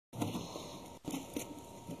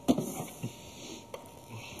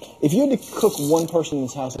If you had to cook one person in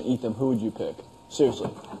this house and eat them, who would you pick? Seriously.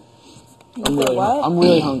 I'm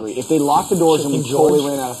really hungry. If they locked the doors and we totally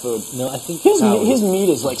ran out of food. No, I think his meat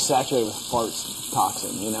is like saturated with fart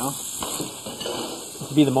toxin, you know?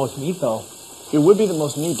 It'd be the most meat though. It would be the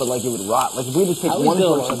most meat, but like it would rot. Like if we had to pick one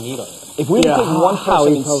person, meat on it. if we had to pick one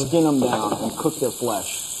person and skin them down and cook their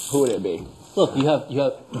flesh, who would it be? Look, you have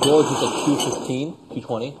George who's like 215,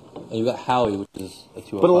 220, and you got Howie, which is a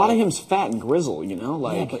 205. But a lot of him's fat and grizzled, you know?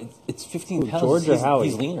 Like, yeah, but it's 15 pounds. George or Howie?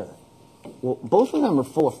 He's leaner. Well, both of them are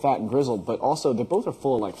full of fat and grizzled, but also they both are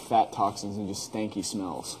full of like fat toxins and just stanky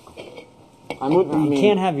smells. You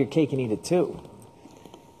can't have your cake and eat it too.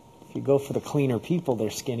 If you go for the cleaner people,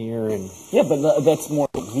 they're skinnier and... Yeah, but that's more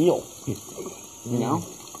veal, you know?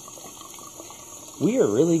 We are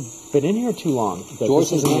really been in here too long.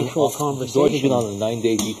 George is an actual conversation. George has been on a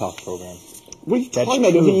 9-day detox program. What are you talking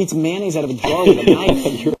about? He eats mayonnaise out of a jar with a knife.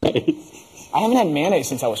 You're right. I haven't had mayonnaise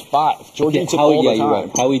since I was 5. George eats it all the time. You're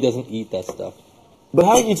right. Howie doesn't eat that stuff. But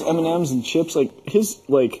Howie eats M&Ms and chips. Like,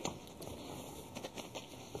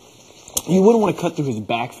 you wouldn't want to cut through his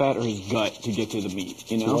back fat or his gut to get to the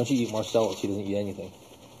meat, you know? So why don't you eat Marcellus? He doesn't eat anything.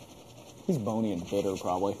 He's bony and bitter,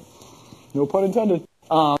 probably. No pun intended.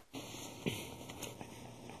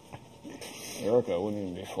 Erica wouldn't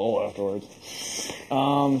even be full afterwards. I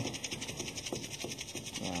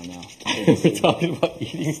don't know. We're talking about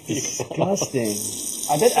eating disgusting.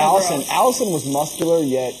 I bet Allison was muscular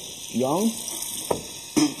yet young.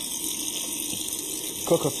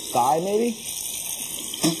 Cook a thigh, maybe?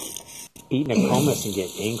 Eating a hummus and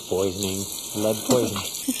get ink poisoning, lead poisoning.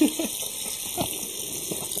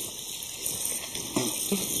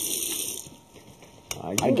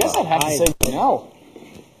 I guess I'd have to say no.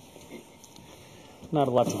 Not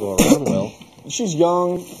a lot to go around, Will. She's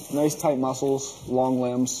young, nice tight muscles, long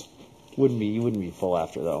limbs. You wouldn't be full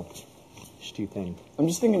after though. She's too thin. I'm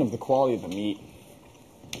just thinking of the quality of the meat.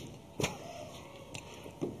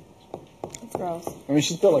 It's gross. I mean,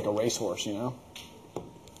 she's built like a racehorse, you know?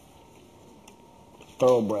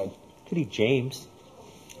 Thoroughbred. Could eat James.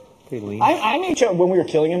 Pretty lean. When we were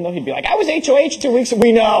killing him, though, he'd be like, I was HOH 2 weeks ago.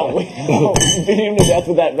 We know. Beating him to death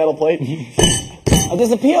with that metal plate. Does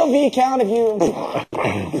the POV count if you...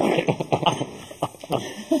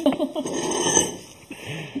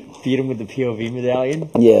 Beat him with the POV medallion?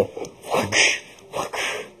 Yeah.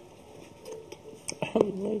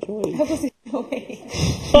 That was HOH.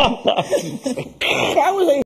 I was